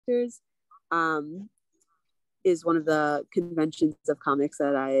characters is one of the conventions of comics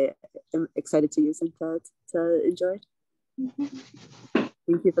that I am excited to use and to enjoy.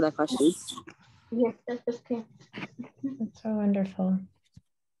 Thank you for that question. Yes, that's okay. That's so wonderful.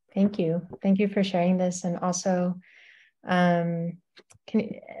 Thank you. Thank you for sharing this. And also, I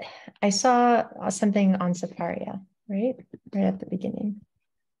saw something on Safaria, right at the beginning.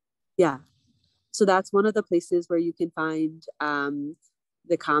 Yeah. So that's one of the places where you can find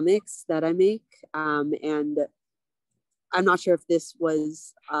the comics that I make. And I'm not sure if this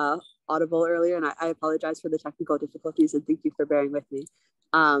was audible earlier, and I apologize for the technical difficulties, and thank you for bearing with me.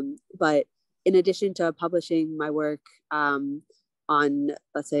 But in addition to publishing my work on,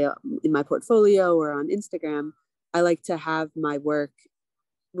 let's say, in my portfolio or on Instagram, I like to have my work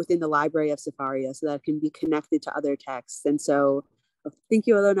within the library of Safaria so that it can be connected to other texts. And so, thank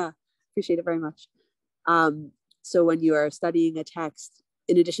you, Alona. Appreciate it very much. So when you are studying a text,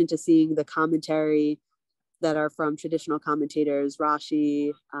 in addition to seeing the commentary that are from traditional commentators,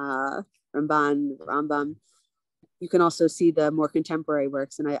 Rashi, Rambam, you can also see the more contemporary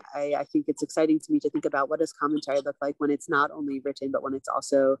works. And I think it's exciting to me to think about what does commentary look like when it's not only written, but when it's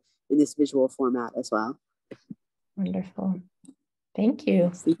also in this visual format as well. Wonderful. Thank you.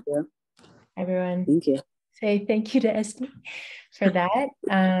 Yes, thank you. Everyone. Thank you. Say thank you to Estee for that.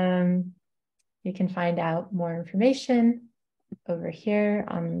 You can find out more information over here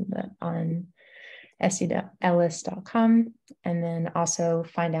on esteeellis.com, and then also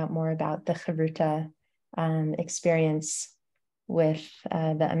find out more about the Chavruta experience with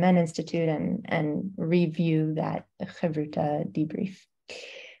the Amen Institute and review that Chavruta debrief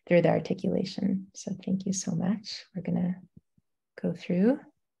through the articulation. So thank you so much. We're gonna go through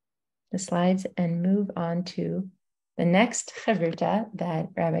the slides and move on to the next Chavruta that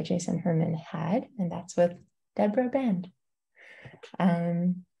Rabbi Jason Herman had, and that's with Debra Band.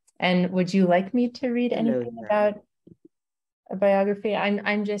 And would you like me to read anything about a biography?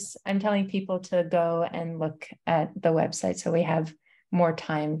 I'm telling people to go and look at the website so we have more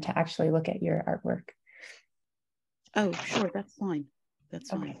time to actually look at your artwork. Oh, sure, that's fine. That's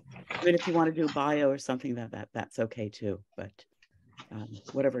fine. Okay. I mean, if you want to do a bio or something, that's okay too. But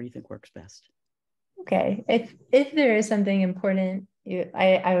whatever you think works best. Okay. If there is something important,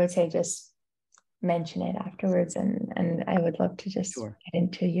 I would say just mention it afterwards, and I would love to just get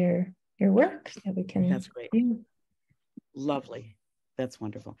into your work that we can. That's great. Do. Lovely. That's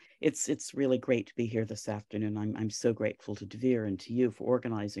wonderful. It's really great to be here this afternoon. I'm so grateful to Dvir and to you for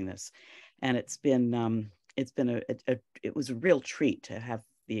organizing this, and it was a real treat to have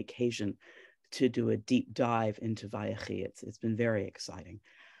the occasion to do a deep dive into Vayechi. It's been very exciting.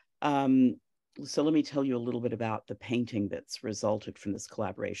 So let me tell you a little bit about the painting that's resulted from this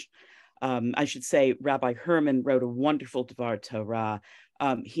collaboration. I should say Rabbi Herman wrote a wonderful Dvar Torah.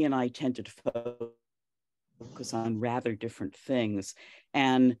 He and I tended to focus on rather different things.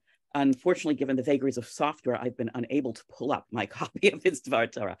 And unfortunately, given the vagaries of software, I've been unable to pull up my copy of his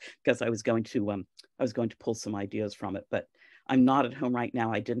Dvar Torah because I was going to pull some ideas from it. But I'm not at home right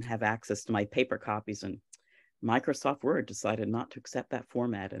now. I didn't have access to my paper copies, and Microsoft Word decided not to accept that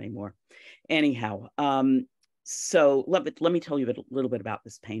format anymore. Anyhow, so let me tell you a little bit about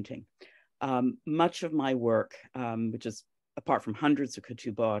this painting. Much of my work, which is apart from hundreds of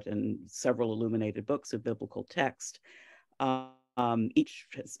ketubot and several illuminated books of biblical text, each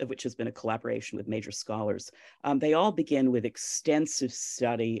of which has been a collaboration with major scholars, they all begin with extensive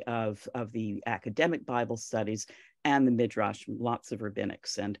study of the academic Bible studies and the Midrash, lots of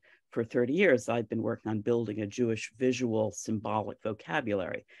rabbinics. And for 30 years, I've been working on building a Jewish visual symbolic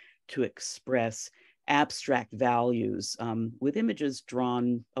vocabulary to express abstract values with images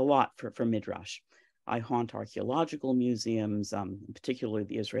drawn a lot from Midrash. I haunt archaeological museums, particularly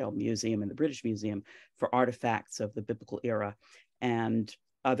the Israel Museum and the British Museum, for artifacts of the biblical era and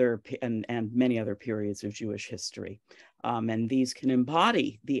many other periods of Jewish history. And these can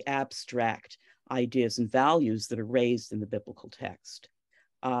embody the abstract ideas and values that are raised in the biblical text.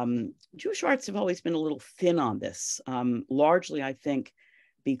 Jewish arts have always been a little thin on this, largely, I think,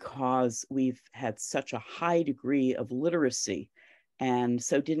 because we've had such a high degree of literacy and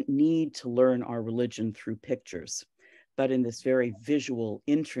so didn't need to learn our religion through pictures. But in this very visual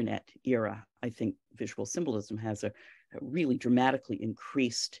internet era, I think visual symbolism has a really dramatically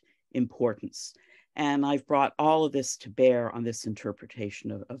increased importance. And I've brought all of this to bear on this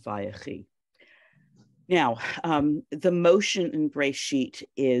interpretation of Vayechi. Now, the motion in Breshit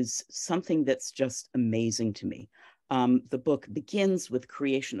is something that's just amazing to me. The book begins with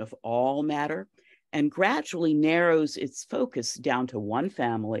creation of all matter and gradually narrows its focus down to one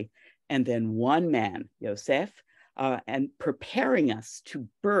family and then one man, Yosef, and preparing us to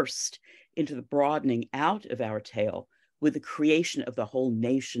burst into the broadening out of our tale with the creation of the whole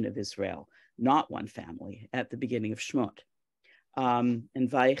nation of Israel, not one family, at the beginning of Shmot. And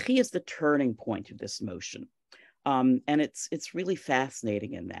Vayechi is the turning point of this motion. And it's really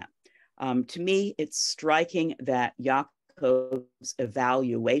fascinating in that. To me, it's striking that Yaakov's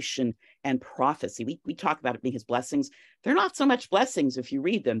evaluation and prophecy, we talk about it being his blessings. They're not so much blessings if you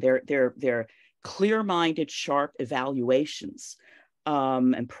read them. They're clear-minded, sharp evaluations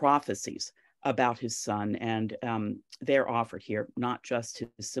and prophecies about his son. And they're offered here, not just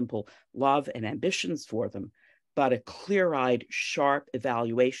his simple love and ambitions for them, but a clear-eyed, sharp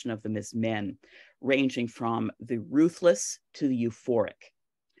evaluation of them as men, ranging from the ruthless to the euphoric.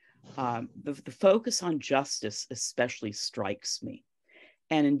 The focus on justice especially strikes me.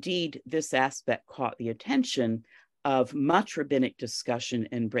 And indeed, this aspect caught the attention of much rabbinic discussion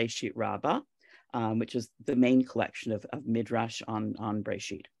in Breshit Rabbah, which is the main collection of Midrash on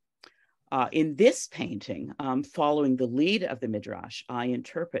Breshit. In this painting, following the lead of the Midrash, I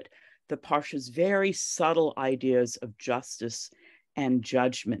interpret the Parsha's very subtle ideas of justice and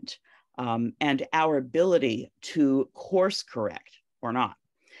judgment, and our ability to course correct or not,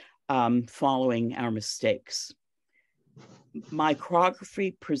 following our mistakes.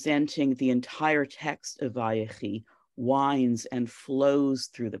 Micrography presenting the entire text of Vayechi winds and flows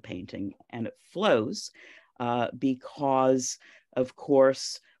through the painting, and it flows because, of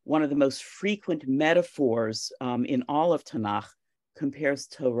course, one of the most frequent metaphors in all of Tanakh compares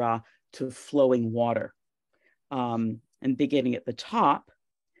Torah to flowing water. And beginning at the top,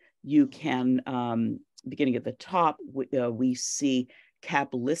 we see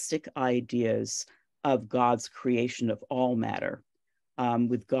Kabbalistic ideas of God's creation of all matter,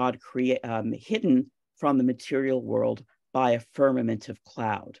 with God hidden from the material world by a firmament of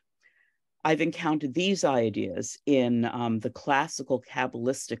cloud. I've encountered these ideas in the classical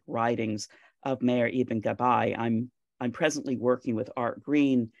Kabbalistic writings of Meir Ibn Gabbai. I'm presently working with Art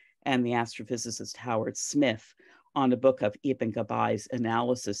Green and the astrophysicist Howard Smith on a book of Ibn Gabbai's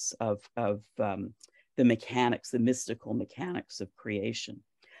analysis of the mechanics, the mystical mechanics of creation.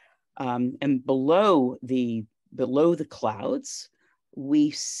 And below the clouds,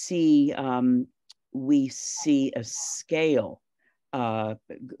 we see a scale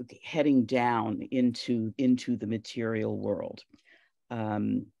heading down into the material world.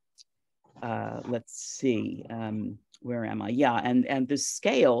 Let's see, where am I? Yeah, and the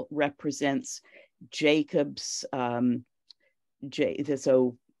scale represents Jacob's, so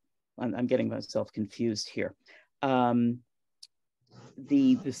I'm getting myself confused here.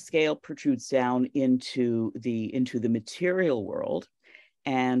 The scale protrudes down into the material world,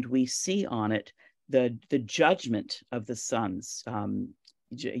 and we see on it the judgment of the sons,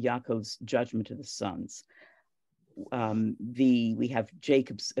 Yaakov's judgment of the sons. We have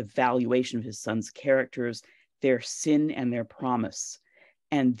Jacob's evaluation of his sons' characters, their sin and their promise.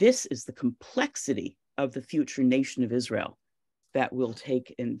 And this is the complexity of the future nation of Israel that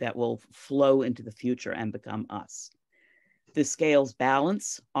will flow into the future and become us. The scale's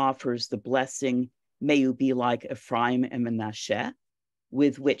balance offers the blessing, may you be like Ephraim and Manasseh,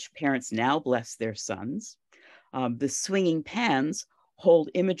 with which parents now bless their sons. The swinging pans hold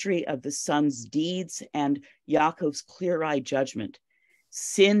imagery of the son's deeds and Yaakov's clear-eyed judgment.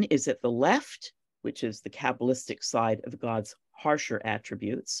 Sin is at the left, which is the Kabbalistic side of God's harsher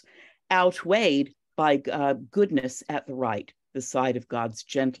attributes, outweighed by goodness at the right, the side of God's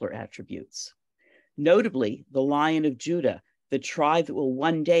gentler attributes. Notably, the Lion of Judah, the tribe that will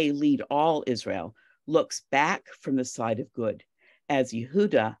one day lead all Israel, looks back from the side of good, as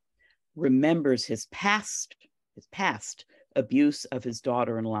Yehuda remembers his past abuse of his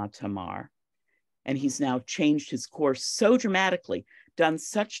daughter-in-law Tamar. And he's now changed his course so dramatically, done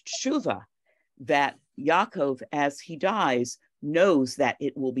such tshuva, that Yaakov, as he dies, knows that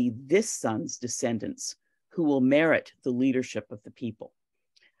it will be this son's descendants who will merit the leadership of the people.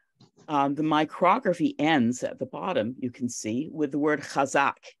 The micrography ends at the bottom, you can see, with the word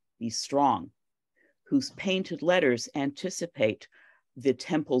chazak, be strong, whose painted letters anticipate the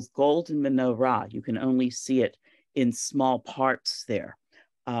temple's golden menorah. You can only see it in small parts there.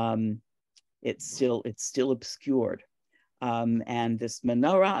 It's still obscured. And this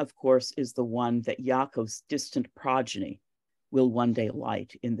menorah, of course, is the one that Yaakov's distant progeny will one day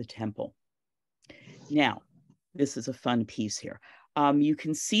light in the temple. Now, this is a fun piece here. You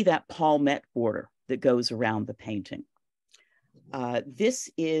can see that palmette border that goes around the painting. This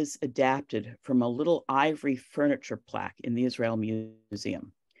is adapted from a little ivory furniture plaque in the Israel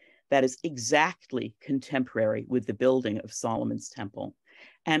Museum that is exactly contemporary with the building of Solomon's temple.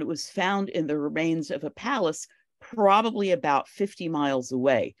 And it was found in the remains of a palace probably about 50 miles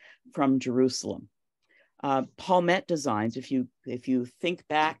away from Jerusalem. Palmette designs, if you think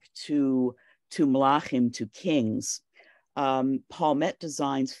back to Malachim, to kings, Palmette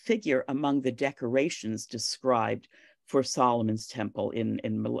designs figure among the decorations described for Solomon's temple in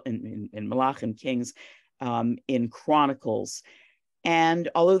Malachim, Kings, in Chronicles. And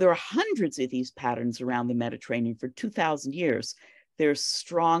although there are hundreds of these patterns around the Mediterranean for 2,000 years, there's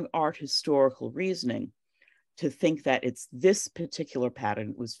strong art historical reasoning to think that it's this particular pattern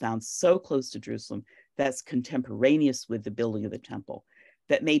that was found so close to Jerusalem that's contemporaneous with the building of the temple,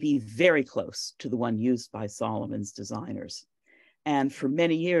 that may be very close to the one used by Solomon's designers. And for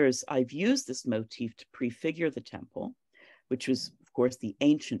many years, I've used this motif to prefigure the temple, which was, of course, the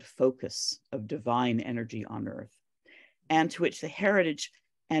ancient focus of divine energy on earth, and to which the heritage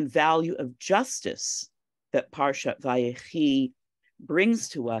and value of justice that Parshat Vayechi brings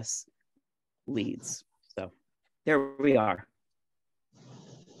to us leads. So there we are.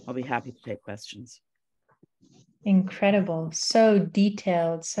 I'll be happy to take questions. Incredible, so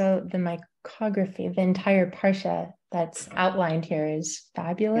detailed. So the micrography, the entire parsha that's outlined here is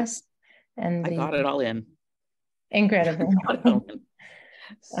fabulous. Yeah. And I got it all in. Incredible.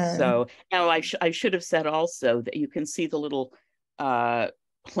 So now I should have said also that you can see the little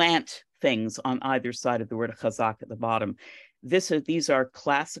plant things on either side of the word chazak at the bottom. These are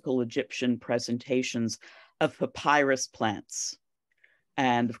classical Egyptian presentations of papyrus plants.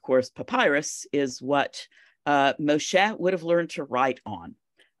 And of course, papyrus is what Moshe would have learned to write on.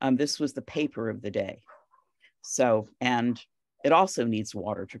 This was the paper of the day. So, and it also needs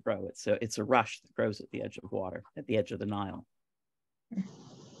water to grow. It's a rush that grows at the edge of water, at the edge of the Nile.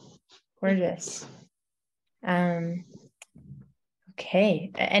 Gorgeous.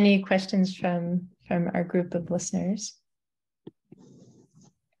 Okay. Any questions from our group of listeners?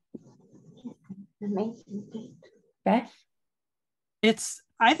 Amazing. Beth?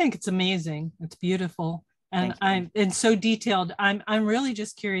 I think it's amazing. It's beautiful. And it's so detailed. I'm really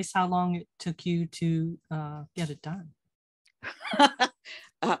just curious how long it took you to get it done.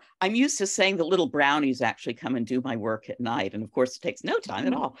 I'm used to saying the little brownies actually come and do my work at night. And of course, it takes no time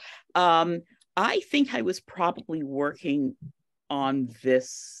at all. I think I was probably working on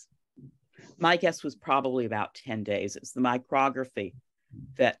this. My guess was probably about 10 days. It's the micrography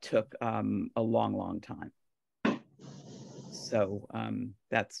that took a long, long time. So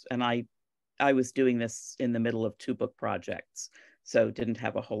I was doing this in the middle of 2 book projects, so didn't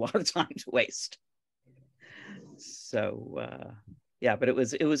have a whole lot of time to waste. So yeah, but it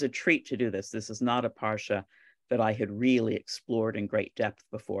was a treat to do this. This is not a parsha that I had really explored in great depth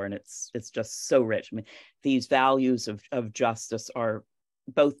before, and it's just so rich. I mean, these values of justice are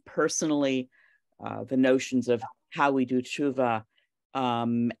both personally, the notions of how we do tshuva,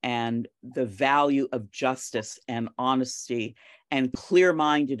 and the value of justice and honesty and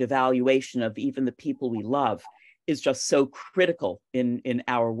clear-minded evaluation of even the people we love is just so critical in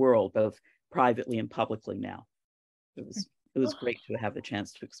our world, both privately and publicly now. It was great to have the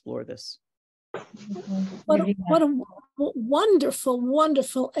chance to explore this. What a wonderful,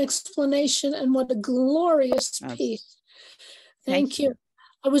 wonderful explanation, and what a glorious piece. Thank you.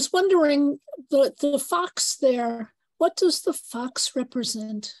 I was wondering, the fox there, what does the fox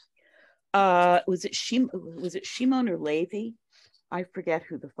represent? Was it Shimon or Levi? I forget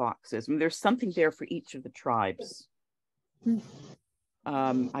who the fox is. I mean, there's something there for each of the tribes.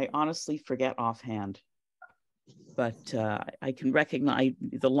 I honestly forget offhand, but I can recognize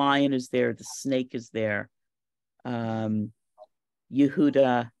the lion is there, the snake is there,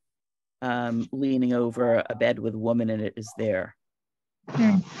 Yehuda leaning over a bed with a woman in it is there.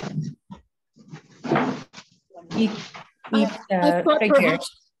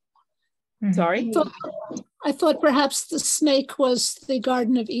 Sorry? I thought perhaps the snake was the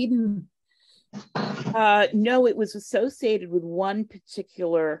Garden of Eden. No, it was associated with one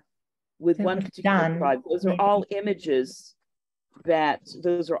particular tribe. Those are all images that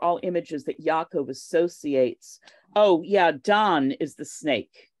Yaakov associates. Oh yeah, Dan is the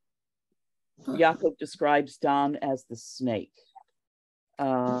snake. Yaakov describes Dan as the snake.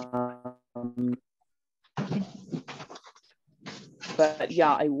 But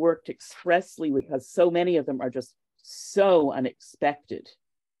yeah, I worked expressly because so many of them are just so unexpected.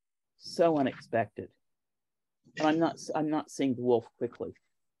 So unexpected. And I'm not seeing the wolf quickly.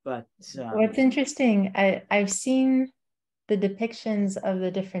 But what's interesting, I've seen the depictions of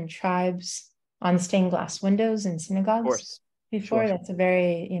the different tribes on stained glass windows in synagogues before. Sure. That's a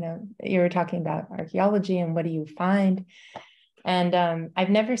very, you were talking about archaeology and what do you find? And I've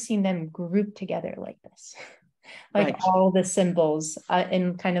never seen them grouped together like this. like Right. all the symbols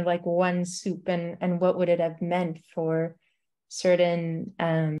in kind of like one soup, and what would it have meant for certain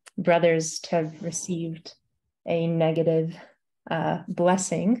brothers to have received a negative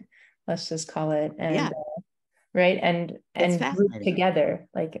blessing, let's just call it, and right, and group together,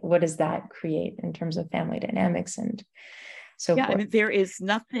 like what does that create in terms of family dynamics and so forth. I mean, there is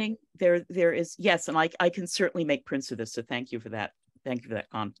nothing there is, yes, and I can certainly make prints of this, so thank you for that. Thank you for that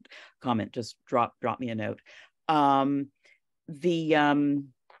comment. Just drop me a note.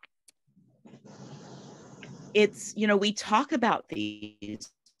 It's, you know, we talk about these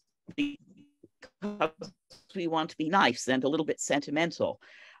because we want to be nice and a little bit sentimental,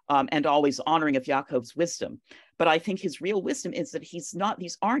 and always honoring of Yaakov's wisdom. But I think his real wisdom is that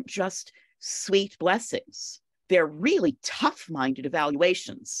these aren't just sweet blessings. They're really tough-minded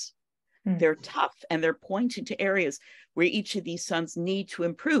evaluations. They're tough, and they're pointing to areas where each of these sons need to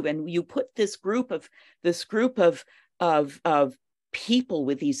improve. And you put this group of people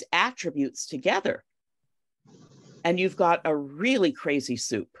with these attributes together, and you've got a really crazy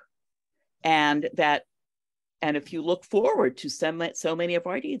soup. And if you look forward to so many of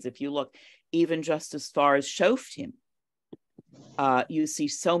our deeds, if you look even just as far as Shoftim, you see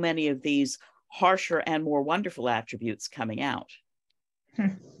so many of these harsher and more wonderful attributes coming out.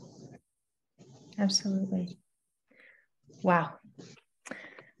 Absolutely. Wow.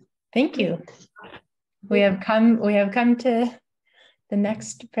 Thank you. We have come to the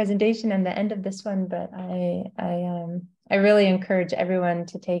next presentation and the end of this one, but I really encourage everyone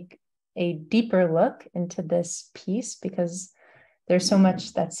to take a deeper look into this piece, because there's so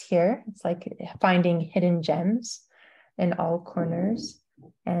much that's here. It's like finding hidden gems in all corners,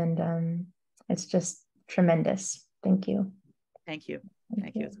 and it's just tremendous. Thank you. Thank you.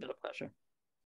 Thank you. It's been a pleasure.